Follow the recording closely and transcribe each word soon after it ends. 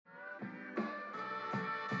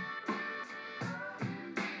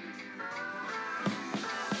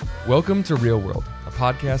Welcome to Real World, a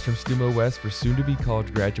podcast from Stumo West for soon-to-be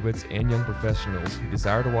college graduates and young professionals who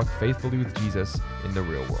desire to walk faithfully with Jesus in the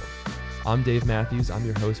real world. I'm Dave Matthews. I'm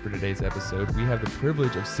your host for today's episode. We have the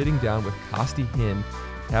privilege of sitting down with Costi Hinn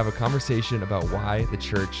to have a conversation about why the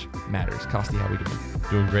church matters. Costi, how are we doing?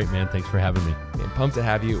 Doing great, man. Thanks for having me. Man, pumped to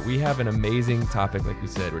have you. We have an amazing topic, like we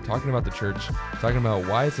said. We're talking about the church, talking about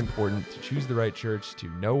why it's important to choose the right church, to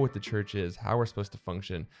know what the church is, how we're supposed to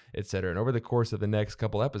function, etc. And over the course of the next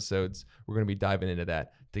couple episodes, we're going to be diving into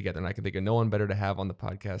that together. And I can think of no one better to have on the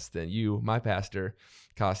podcast than you, my pastor,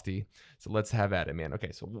 Costi. So let's have at it, man.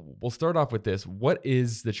 Okay, so we'll start off with this. What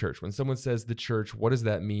is the church? When someone says the church, what does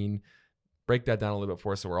that mean? Break that down a little bit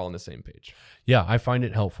for us so we're all on the same page. Yeah, I find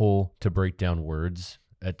it helpful to break down words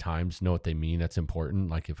at times, know what they mean. That's important.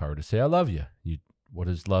 Like if I were to say, I love you, what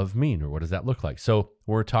does love mean, or what does that look like? So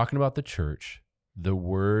when we're talking about the church, the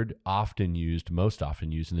word most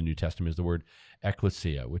often used in the New Testament is the word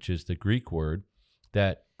ekklesia, which is the Greek word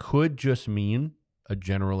that could just mean a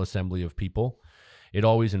general assembly of people. It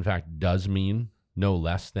always, in fact, does mean no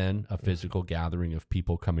less than a physical gathering of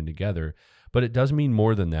people coming together. But it does mean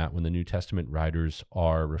more than that when the New Testament writers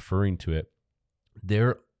are referring to it.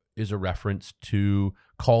 There is a reference to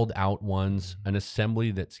called out ones, an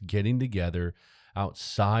assembly that's getting together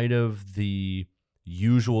outside of the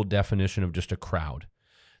usual definition of just a crowd.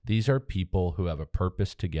 These are people who have a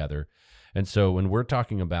purpose together. And so when we're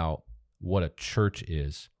talking about what a church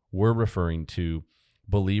is, we're referring to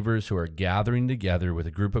believers who are gathering together with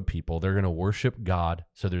a group of people. They're going to worship God.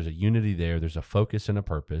 So there's a unity there. There's a focus and a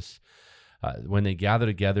purpose. When they gather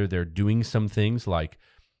together, they're doing some things like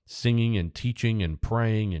singing and teaching and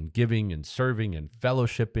praying and giving and serving and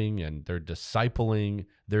fellowshipping, and they're discipling.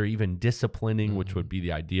 They're even disciplining, which would be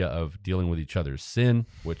the idea of dealing with each other's sin,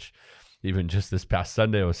 which even just this past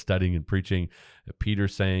Sunday, I was studying and preaching Peter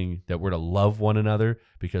saying that we're to love one another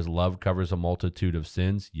because love covers a multitude of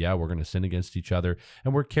sins. Yeah, we're going to sin against each other,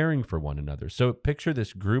 and we're caring for one another. So picture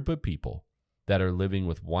this group of people that are living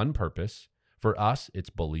with one purpose. For us, it's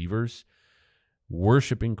believers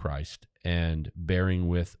worshiping Christ and bearing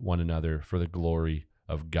with one another for the glory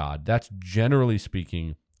of God. That's generally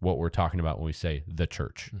speaking what we're talking about when we say the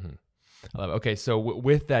church. Mm-hmm. I love it. Okay, so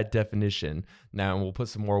with that definition, now we'll put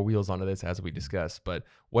some more wheels onto this as we discuss, but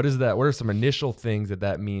what is that? What are some initial things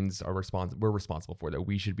that means we're responsible for, that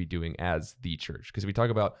we should be doing as the church? Because we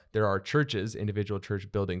talk about there are churches, individual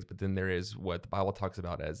church buildings, but then there is what the Bible talks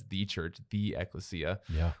about as the church, the ekklesia.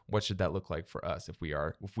 Yeah. What should that look like for us if we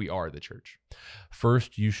are the church?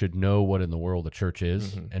 First, you should know what in the world a church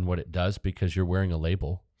is and what it does, because you're wearing a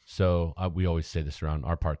label. So we always say this around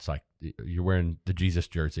our parts, like you're wearing the Jesus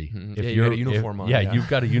jersey. If you got a uniform on. Yeah, you've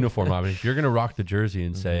got a uniform on. If you're going to rock the jersey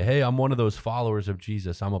and say, hey, I'm one of those followers of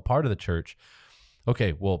Jesus, I'm a part of the church.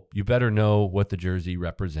 Okay, well, you better know what the jersey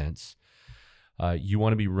represents. You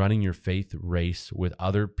want to be running your faith race with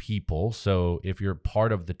other people. So if you're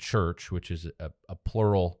part of the church, which is a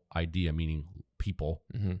plural idea, meaning people,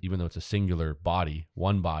 even though it's a singular body,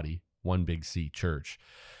 one big C, church.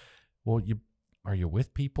 Well, are you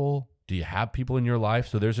with people? Do you have people in your life?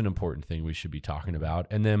 So there's an important thing we should be talking about.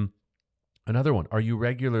 And then another one, are you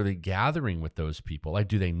regularly gathering with those people? Like,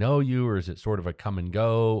 do they know you, or is it sort of a come and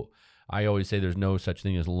go? I always say there's no such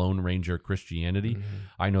thing as Lone Ranger Christianity.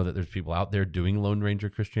 I know that there's people out there doing Lone Ranger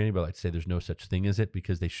Christianity, but I'd say there's no such thing as it,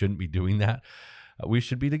 because they shouldn't be doing that. We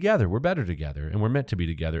should be together. We're better together, and we're meant to be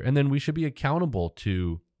together. And then we should be accountable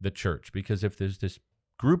to the church, because if there's this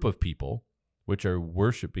group of people which are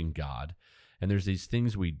worshiping God, and there's these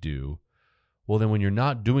things we do, well, then when you're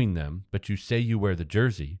not doing them, but you say you wear the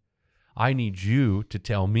jersey, I need you to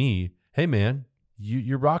tell me, hey, man,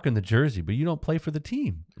 you're rocking the jersey, but you don't play for the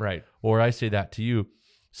team. Right. Or I say that to you.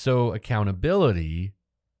 So accountability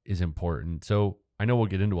is important. So I know we'll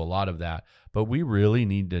get into a lot of that, but we really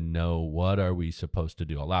need to know, what are we supposed to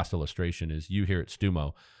do? A last illustration is you here at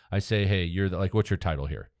Stumo. I say, hey, what's your title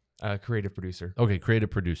here? Creative producer. Okay,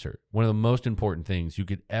 creative producer. One of the most important things you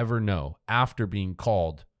could ever know after being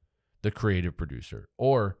called the creative producer,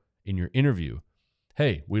 or in your interview,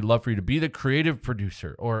 hey, we'd love for you to be the creative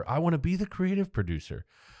producer, or I want to be the creative producer.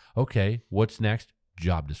 Okay, what's next?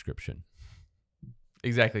 Job description.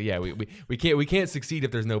 Exactly. Yeah, we can't succeed if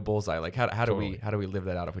there's no bullseye. Like how do we live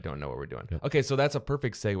that out if we don't know what we're doing? Yep. Okay, so that's a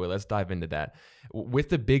perfect segue. Let's dive into that. With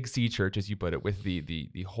the big C church, as you put it, with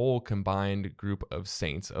the whole combined group of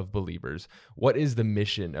saints, of believers, what is the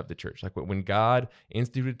mission of the church? Like when God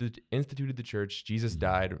instituted the church, Jesus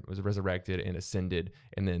died, was resurrected, and ascended,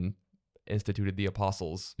 and then instituted the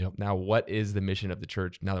apostles. Yep. Now, what is the mission of the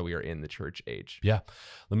church now that we are in the church age? Yeah.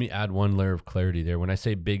 Let me add one layer of clarity there. When I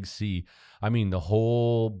say big C, I mean the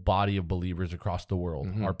whole body of believers across the world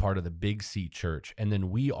are part of the big C church. And then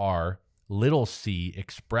we are little c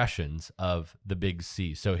expressions of the big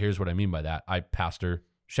C. So here's what I mean by that. I pastor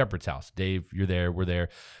Shepherd's House. Dave, you're there. We're there.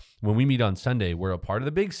 When we meet on Sunday, we're a part of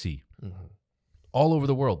the big C. All over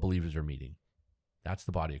the world, believers are meeting. That's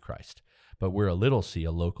the body of Christ. But we're a little c,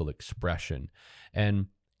 a local expression. And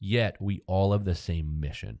yet we all have the same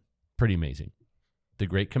mission. Pretty amazing. The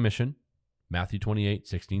Great Commission, Matthew 28,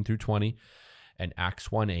 16 through 20, and Acts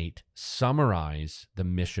 1:8 summarize the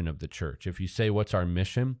mission of the church. If you say, what's our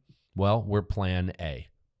mission? Well, we're plan A.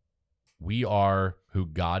 We are who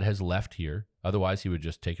God has left here. Otherwise, he would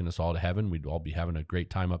just taken us all to heaven. We'd all be having a great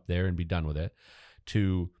time up there and be done with it.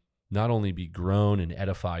 To not only be grown and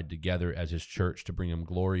edified together as his church to bring him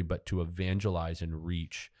glory, but to evangelize and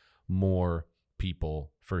reach more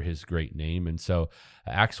people for his great name. And so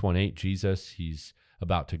Acts 1:8, Jesus, he's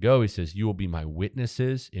about to go. He says, you will be my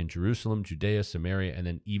witnesses in Jerusalem, Judea, Samaria, and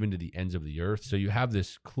then even to the ends of the earth. So you have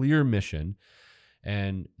this clear mission.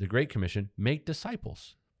 And the Great Commission, make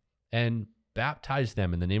disciples and baptize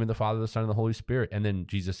them in the name of the Father, the Son, and the Holy Spirit. And then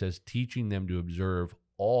Jesus says, teaching them to observe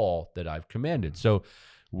all that I've commanded. So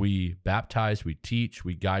we baptize, we teach,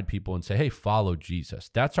 we guide people and say, hey, follow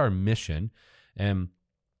Jesus. That's our mission. And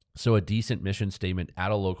so a decent mission statement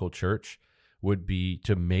at a local church would be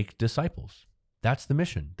to make disciples. That's the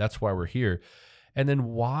mission. That's why we're here. And then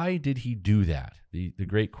why did he do that? The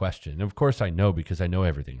great question. And of course I know because I know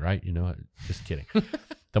everything, right? You know, just kidding.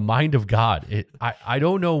 The mind of God. I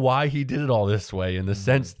don't know why he did it all this way in the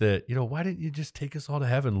sense that, you know, why didn't you just take us all to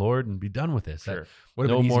heaven, Lord, and be done with this? Sure. Would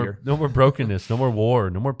have been easier. No more brokenness, no more war,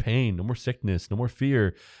 no more pain, no more sickness, no more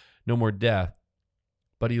fear, no more death.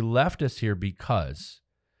 But he left us here because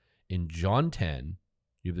in John 10,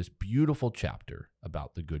 you have this beautiful chapter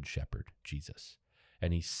about the Good Shepherd, Jesus.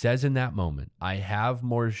 And he says in that moment, I have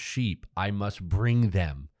more sheep, I must bring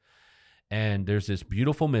them. And there's this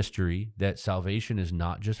beautiful mystery that salvation is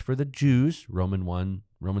not just for the Jews, Romans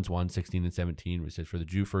 1, 16 and 17, which says for the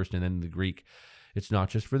Jew first and then the Greek. It's not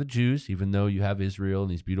just for the Jews, even though you have Israel and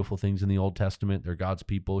these beautiful things in the Old Testament. They're God's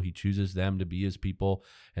people. He chooses them to be his people.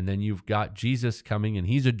 And then you've got Jesus coming and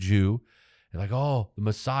he's a Jew. They're like, oh, the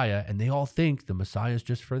Messiah. And they all think the Messiah is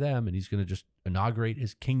just for them. And he's going to just inaugurate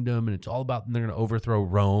his kingdom. And it's all about, and they're going to overthrow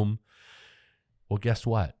Rome. Well, guess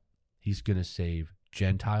what? He's going to save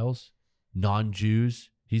Gentiles, non-Jews.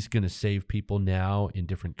 He's going to save people now in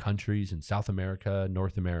different countries in South America,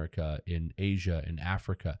 North America, in Asia, in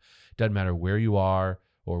Africa. Doesn't matter where you are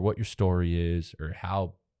or what your story is or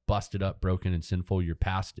how busted up, broken, and sinful your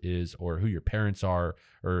past is or who your parents are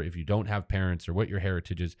or if you don't have parents or what your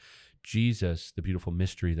heritage is. Jesus, the beautiful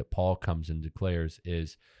mystery that Paul comes and declares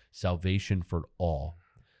is salvation for all.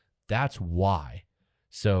 That's why.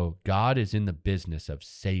 So God is in the business of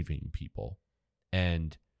saving people.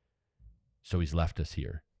 And so he's left us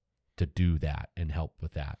here to do that and help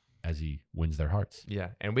with that as he wins their hearts. Yeah.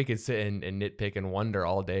 And we could sit and nitpick and wonder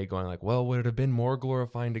all day going like, well, would it have been more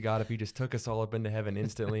glorifying to God if he just took us all up into heaven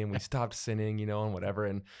instantly and we stopped sinning, you know, and whatever.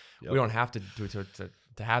 And we don't have to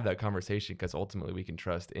have that conversation because ultimately we can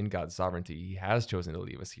trust in God's sovereignty. He has chosen to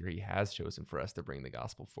leave us here. He has chosen for us to bring the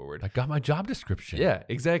gospel forward. I got my job description. Yeah,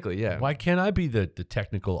 exactly. Yeah. Why can't I be the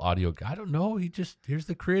technical audio guy? I don't know. Here's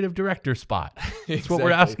the creative director spot. That's what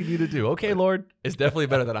we're asking you to do. Okay, Lord. It's definitely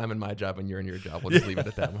better that I'm in my job and you're in your job. We'll just leave it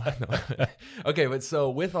at that. Okay, but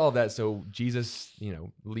so with all that, so Jesus, you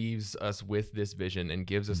know, leaves us with this vision and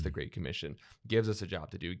gives us the Great Commission, gives us a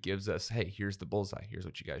job to do, gives us, hey, here's the bullseye. Here's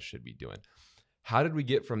what you guys should be doing. How did we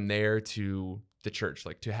get from there to the church,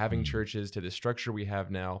 like to having churches, to the structure we have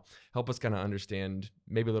now? Help us kind of understand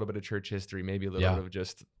maybe a little bit of church history, maybe a little bit of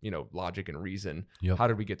just, you know, logic and reason. Yep. How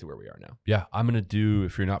did we get to where we are now? Yeah, I'm going to do,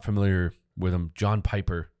 if you're not familiar with him, John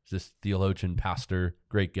Piper, this theologian, pastor,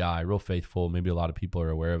 great guy, real faithful. Maybe a lot of people are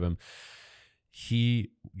aware of him. He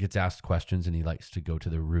gets asked questions and he likes to go to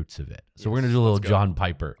the roots of it. So we're going to do a little John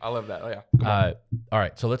Piper. I love that. Oh, yeah. All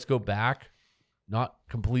right, so let's go back. Not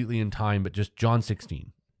completely in time, but just John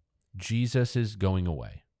 16. Jesus is going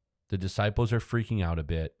away. The disciples are freaking out a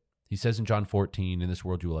bit. He says in John 14, in this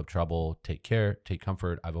world you will have trouble. Take care, take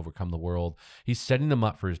comfort. I've overcome the world. He's setting them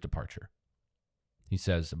up for his departure. He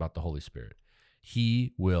says about the Holy Spirit.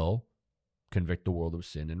 He will convict the world of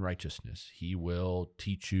sin and righteousness. He will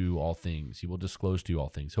teach you all things. He will disclose to you all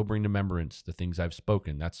things. He'll bring to remembrance the things I've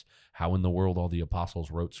spoken. That's how in the world all the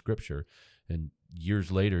apostles wrote scripture. And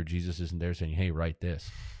years later, Jesus isn't there saying, hey, write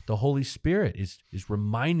this. The Holy Spirit is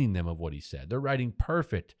reminding them of what he said. They're writing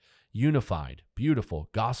perfect, unified, beautiful,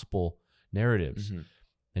 gospel narratives. Mhm.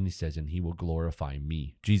 And he says, and he will glorify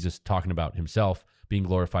me. Jesus talking about himself being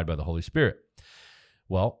glorified by the Holy Spirit.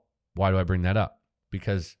 Well, why do I bring that up?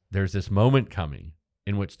 Because there's this moment coming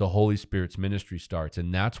in which the Holy Spirit's ministry starts.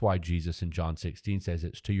 And that's why Jesus in John 16 says,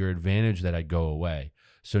 it's to your advantage that I go away.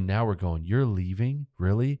 So now we're going, you're leaving?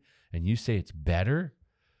 Really? And you say it's better?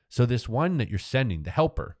 So this one that you're sending, the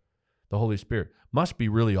helper, the Holy Spirit, must be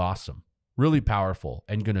really awesome, really powerful,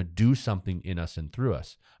 and going to do something in us and through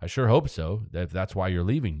us. I sure hope so. That's why you're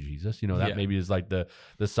leaving, Jesus. You know, that Yeah. maybe is like the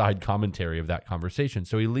side commentary of that conversation.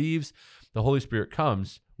 So he leaves, the Holy Spirit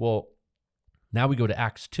comes. Well, now we go to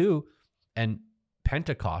Acts 2, and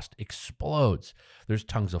Pentecost explodes. There's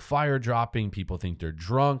tongues of fire dropping. People think they're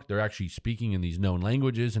drunk. They're actually speaking in these known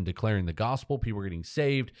languages and declaring the gospel. People are getting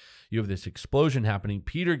saved. You have this explosion happening.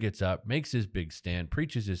 Peter gets up, makes his big stand,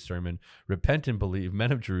 preaches his sermon, repent and believe,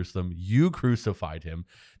 men of Jerusalem, you crucified him.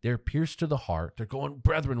 They're pierced to the heart. They're going,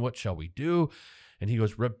 brethren, what shall we do? And he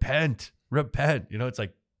goes, repent, repent. You know, it's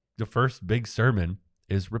like the first big sermon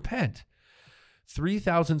is repent.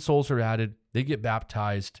 3,000 souls are added. They get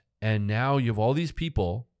baptized. And now you have all these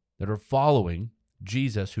people that are following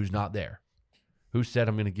Jesus who's not there, who said,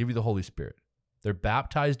 I'm going to give you the Holy Spirit. They're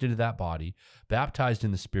baptized into that body, baptized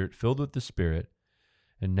in the Spirit, filled with the Spirit.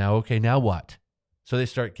 And now, okay, now what? So they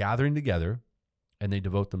start gathering together and they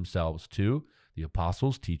devote themselves to the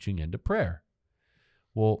apostles' teaching and to prayer.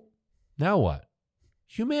 Well, now what?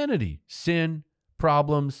 Humanity, sin,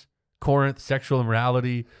 problems, Corinth, sexual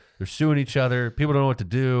immorality. They're suing each other. People don't know what to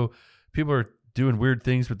do. People are doing weird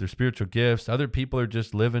things with their spiritual gifts. Other people are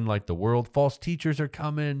just living like the world. False teachers are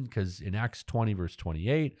coming because in Acts 20, verse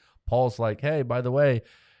 28, Paul's like, hey, by the way,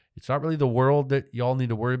 it's not really the world that y'all need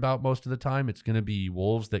to worry about most of the time. It's going to be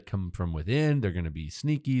wolves that come from within. They're going to be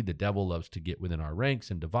sneaky. The devil loves to get within our ranks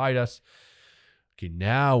and divide us. Okay,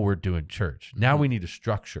 now we're doing church. Now we need a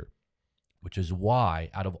structure, which is why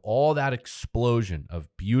out of all that explosion of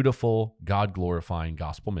beautiful, God-glorifying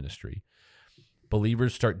gospel ministry,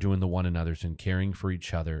 believers start doing the one another's and caring for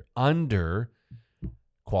each other under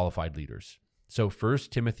qualified leaders. So 1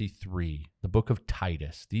 Timothy 3, the book of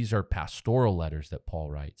Titus, these are pastoral letters that Paul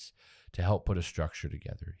writes to help put a structure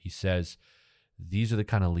together. He says, these are the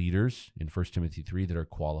kind of leaders in 1 Timothy 3 that are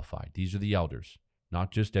qualified. These are the elders,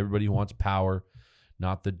 not just everybody who wants power,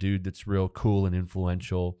 not the dude that's real cool and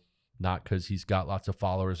influential, not because he's got lots of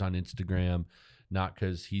followers on Instagram, not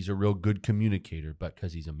because he's a real good communicator, but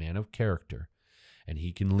because he's a man of character. And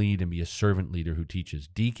he can lead and be a servant leader who teaches.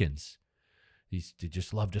 Deacons, they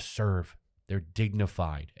just love to serve. They're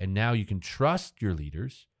dignified. And now you can trust your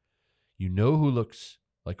leaders. You know who looks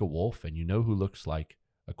like a wolf and you know who looks like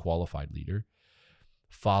a qualified leader.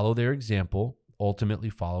 Follow their example,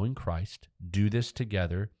 ultimately following Christ. Do this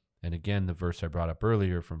together. And again, the verse I brought up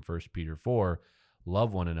earlier from 1 Peter 4,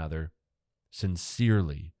 love one another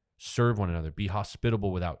sincerely. Serve one another. Be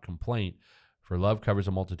hospitable without complaint. For love covers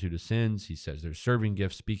a multitude of sins. He says there's serving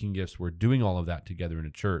gifts, speaking gifts. We're doing all of that together in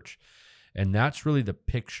a church. And that's really the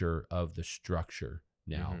picture of the structure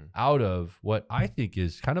now, out of what I think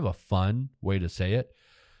is kind of a fun way to say it,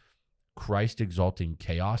 Christ exalting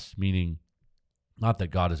chaos, meaning not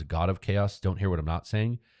that God is a God of chaos. Don't hear what I'm not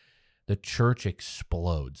saying. The church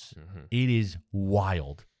explodes. It is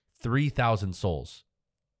wild. 3,000 souls.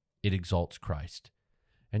 It exalts Christ.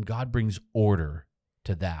 And God brings order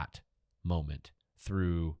to that moment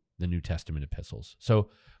through the New Testament epistles.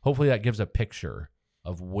 So hopefully that gives a picture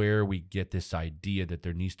of where we get this idea that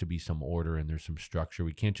there needs to be some order and there's some structure.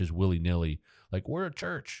 We can't just willy-nilly, like, we're a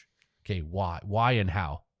church. Okay, why and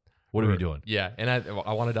how? What are we doing? Yeah, and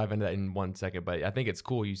I want to dive into that in 1 second, but I think it's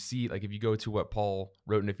cool. You see, like, if you go to what Paul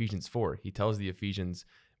wrote in Ephesians 4, he tells the Ephesians,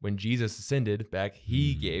 when Jesus ascended back,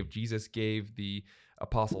 Jesus gave the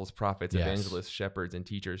apostles, prophets, evangelists, shepherds, and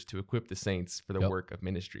teachers to equip the saints for the work of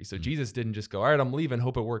ministry. So Jesus didn't just go, all right, I'm leaving,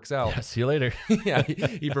 hope it works out. Yeah, see you later. Yeah,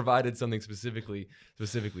 he provided something specifically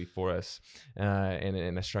for us, and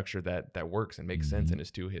in a structure that works and makes sense and is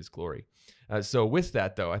to his glory. So with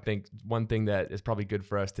that, though, I think one thing that is probably good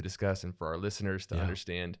for us to discuss and for our listeners to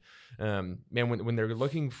understand, when they're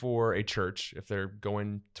looking for a church, if they're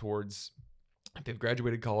going towards, if they've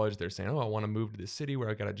graduated college, they're saying, oh, I want to move to this city where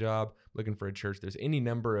I got a job, looking for a church. There's any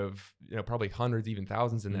number of, probably hundreds, even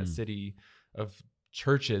thousands in that city of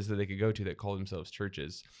churches that they could go to that call themselves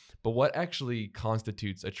churches. But what actually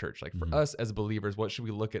constitutes a church? Like for us as believers, what should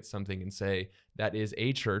we look at something and say that is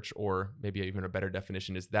a church, or maybe even a better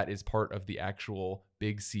definition is that is part of the actual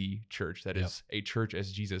big C church, that is a church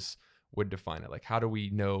as Jesus would define it? Like, how do we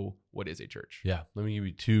know what is a church? Yeah, let me give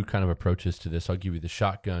you two kind of approaches to this. I'll give you the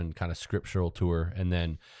shotgun kind of scriptural tour, and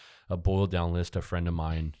then a boiled down list. A friend of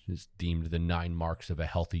mine is deemed the 9 marks of a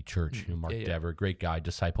healthy church. Mark Dever, great guy,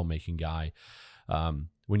 disciple making guy.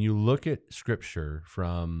 When you look at scripture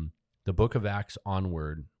from the book of Acts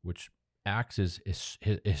onward, which Acts is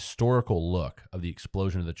a historical look of the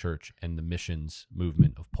explosion of the church and the missions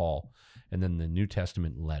movement of Paul, and then the New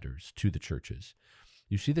Testament letters to the churches,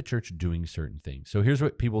 you see the church doing certain things. So here's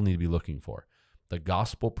what people need to be looking for: the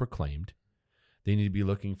gospel proclaimed. They need to be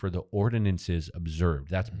looking for the ordinances observed.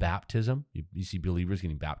 That's baptism. You see believers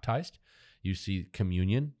getting baptized. You see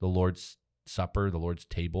communion, the Lord's Supper, the Lord's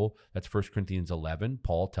table. That's 1 Corinthians 11.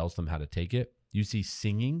 Paul tells them how to take it. You see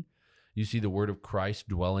singing. You see the word of Christ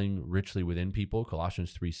dwelling richly within people,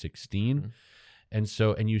 Colossians 3:16.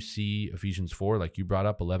 And you see Ephesians 4, like you brought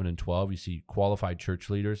up, 11 and 12. You see qualified church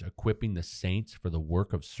leaders equipping the saints for the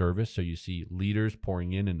work of service. So you see leaders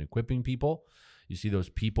pouring in and equipping people. You see those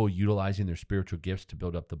people utilizing their spiritual gifts to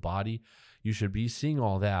build up the body. You should be seeing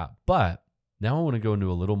all that. But now I want to go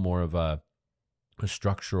into a little more of a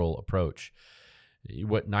structural approach.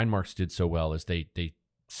 What 9 Marks did so well is they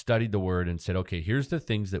studied the word and said, okay, here's the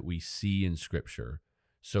things that we see in scripture.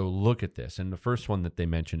 So look at this. And the first one that they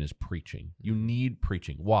mention is preaching. You need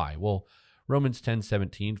preaching. Why? Well, Romans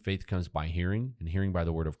 10:17, faith comes by hearing, and hearing by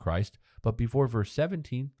the word of Christ. But before verse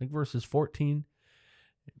 17, like verses 14,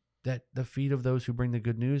 that the feet of those who bring the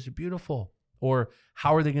good news are beautiful. Or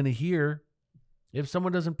how are they going to hear if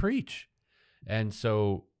someone doesn't preach? And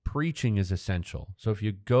so preaching is essential. So if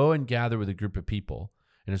you go and gather with a group of people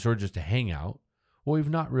and it's sort of just a hangout, well, we've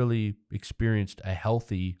not really experienced a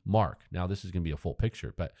healthy mark. Now, this is going to be a full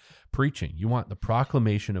picture, but preaching, you want the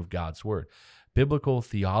proclamation of God's word. Biblical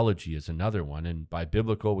theology is another one. And by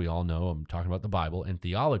biblical, we all know I'm talking about the Bible. And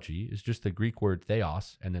theology is just the Greek word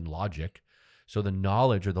theos and then logic. So the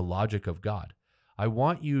knowledge or the logic of God. I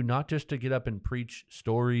want you not just to get up and preach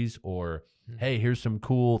stories or, hey, here's some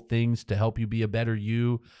cool things to help you be a better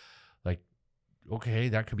you. Like, okay,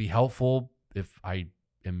 that could be helpful if I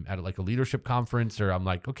am at like a leadership conference, or I'm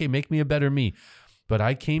like, okay, make me a better me. But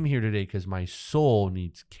I came here today because my soul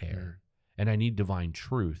needs care and I need divine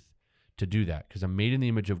truth to do that, because I'm made in the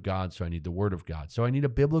image of God. So I need the word of God. So I need a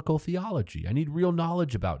biblical theology. I need real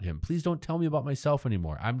knowledge about him. Please don't tell me about myself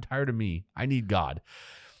anymore. I'm tired of me. I need God.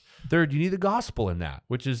 Third, you need the gospel in that,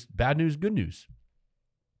 which is bad news, good news.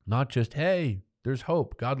 Not just, hey, there's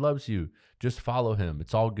hope. God loves you. Just follow him.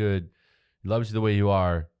 It's all good. He loves you the way you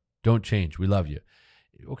are. Don't change. We love you.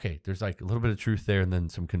 Okay, there's like a little bit of truth there and then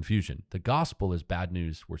some confusion. The gospel is bad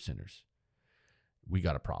news. We're sinners. We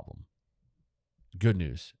got a problem. Good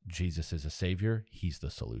news. Jesus is a savior. He's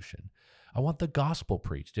the solution. I want the gospel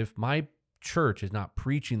preached. If my church is not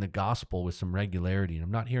preaching the gospel with some regularity and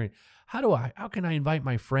I'm not hearing, how can I invite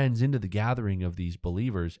my friends into the gathering of these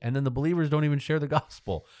believers and then the believers don't even share the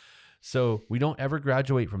gospel? So we don't ever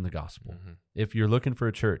graduate from the gospel. If you're looking for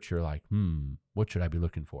a church, you're like, what should I be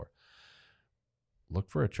looking for? Look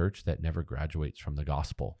for a church that never graduates from the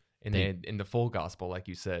gospel. In the full gospel, like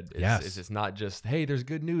you said, it's not just, hey, there's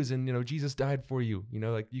good news and Jesus died for you.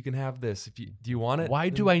 Like you can have this. Do you want it? Why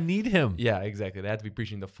do I need him? Yeah, exactly. They have to be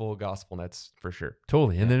preaching the full gospel, and that's for sure.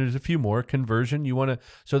 Totally. And then there's a few more. Conversion.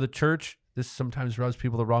 So the church, this sometimes rubs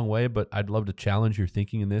people the wrong way, but I'd love to challenge your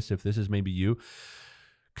thinking in this if this is maybe you.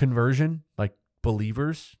 Conversion, like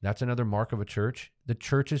believers, that's another mark of a church. The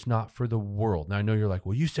church is not for the world. Now I know you're like,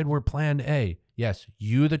 well, you said we're plan A. Yes,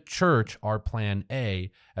 you, the church, are plan A.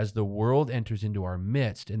 As the world enters into our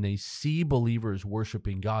midst and they see believers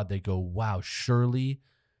worshiping God, they go, wow, surely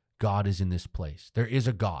God is in this place. There is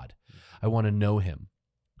a God. I want to know him.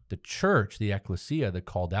 The church, the ecclesia, the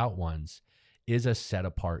called out ones, is a set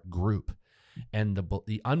apart group. And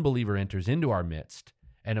the unbeliever enters into our midst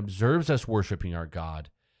and observes us worshiping our God,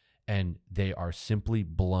 and they are simply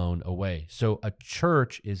blown away. So a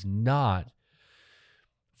church is not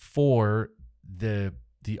for the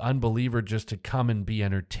unbeliever just to come and be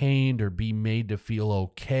entertained or be made to feel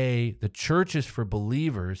okay. The church is for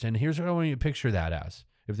believers. And here's what I want you to picture that as.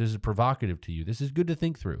 If this is provocative to you, this is good to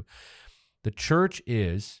think through. The church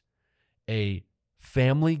is a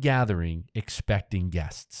family gathering expecting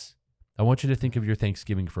guests. I want you to think of your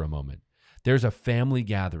Thanksgiving for a moment. There's a family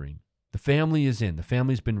gathering. The family is in. The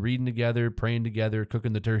family's been reading together, praying together,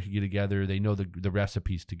 cooking the turkey together. They know the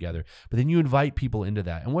recipes together. But then you invite people into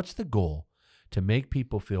that. And what's the goal? To make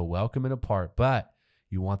people feel welcome and a part, but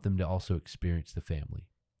you want them to also experience the family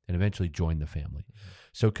and eventually join the family.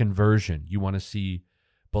 So conversion, you want to see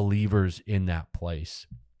believers in that place.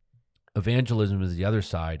 Evangelism is the other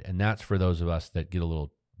side, and that's for those of us that get a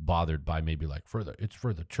little bothered by maybe like, it's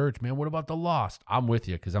for the church, man. What about the lost? I'm with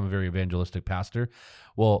you because I'm a very evangelistic pastor.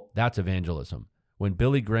 Well, that's evangelism. When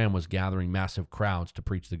Billy Graham was gathering massive crowds to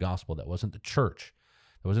preach the gospel, that wasn't the church.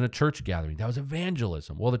 That wasn't a church gathering. That was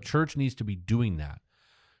evangelism. Well, the church needs to be doing that.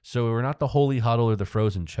 So we're not the holy huddle or the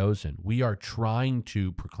frozen chosen. We are trying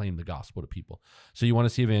to proclaim the gospel to people. So you want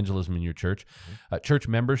to see evangelism in your church. Church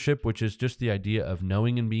membership, which is just the idea of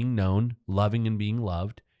knowing and being known, loving and being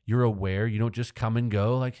loved. You're aware. You don't just come and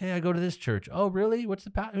go like, hey, I go to this church. Oh, really? Who's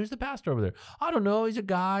the pastor over there? I don't know. He's a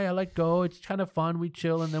guy. I like go. It's kind of fun. We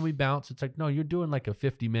chill and then we bounce. It's like, no, you're doing like a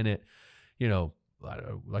 50-minute,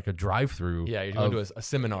 like a drive-through. Yeah, you're going to a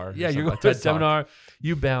seminar. Yeah, you're going to a seminar.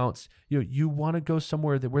 You bounce. You want to go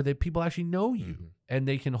somewhere where people actually know you and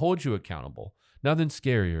they can hold you accountable. Nothing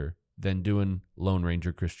scarier than doing Lone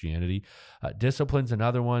Ranger Christianity. Discipline's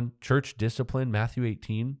another one. Church discipline, Matthew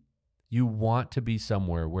 18. You want to be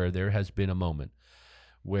somewhere where there has been a moment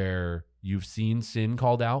where you've seen sin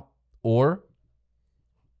called out, or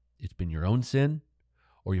it's been your own sin,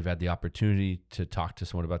 or you've had the opportunity to talk to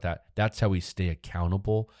someone about that. That's how we stay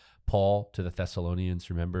accountable. Paul to the Thessalonians,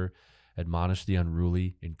 remember, admonish the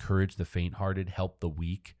unruly, encourage the faint-hearted, help the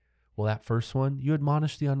weak. Well, that first one, you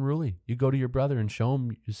admonish the unruly. You go to your brother and show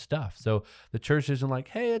him his stuff. So the church isn't like,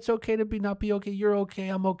 hey, it's okay to not be okay. You're okay.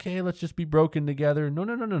 I'm okay. Let's just be broken together.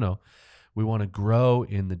 No. We want to grow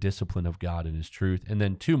in the discipline of God and his truth. And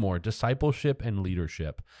then 2 more, discipleship and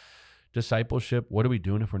leadership. Discipleship, what are we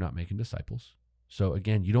doing if we're not making disciples? So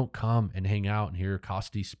again, you don't come and hang out and hear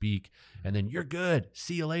Costi speak and then you're good.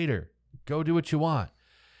 See you later. Go do what you want.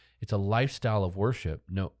 It's a lifestyle of worship,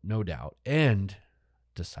 no doubt, and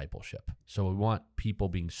discipleship. So we want people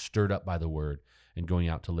being stirred up by the word and going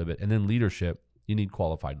out to live it. And then leadership, you need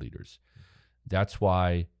qualified leaders. That's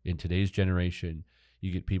why in today's generation,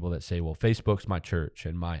 you get people that say, well, Facebook's my church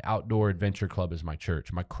and my outdoor adventure club is my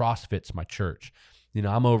church. My CrossFit's my church.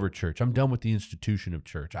 I'm over church. I'm done with the institution of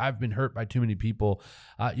church. I've been hurt by too many people.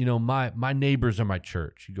 My neighbors are my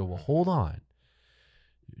church. You go, well, hold on.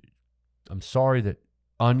 I'm sorry that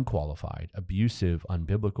unqualified, abusive,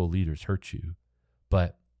 unbiblical leaders hurt you,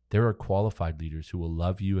 but there are qualified leaders who will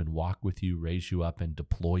love you and walk with you, raise you up, and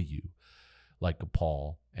deploy you, like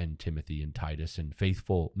Paul and Timothy and Titus and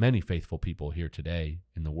many faithful people here today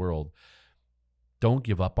in the world. Don't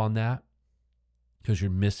give up on that, because you're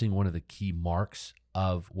missing one of the key marks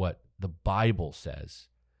of what the Bible says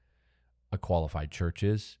a qualified church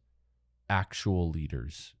is: actual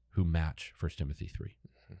leaders who match 1 Timothy 3.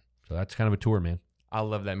 So that's kind of a tour, man. I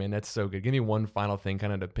love that, man. That's so good. Give me one final thing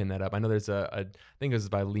kind of to pin that up. I know there's I think it was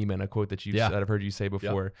by Lehman, a quote that that I've heard you say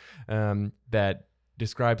before, that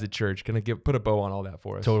describes the church. Can I put a bow on all that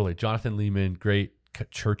for us? Totally. Jonathan Lehman, great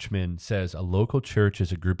churchman, says a local church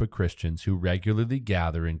is a group of Christians who regularly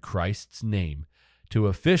gather in Christ's name to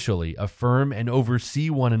officially affirm and oversee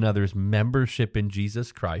one another's membership in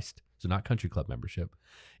Jesus Christ, so not country club membership,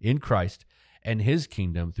 in Christ and his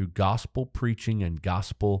kingdom through gospel preaching and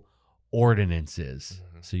gospel ordinances.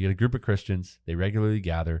 So you get a group of Christians, they regularly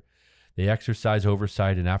gather, they exercise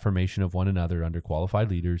oversight and affirmation of one another under qualified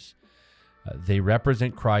leaders. They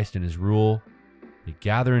represent Christ and his rule. They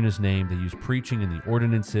gather in his name. They use preaching and the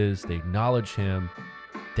ordinances. They acknowledge him.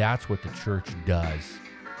 That's what the church does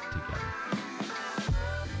together.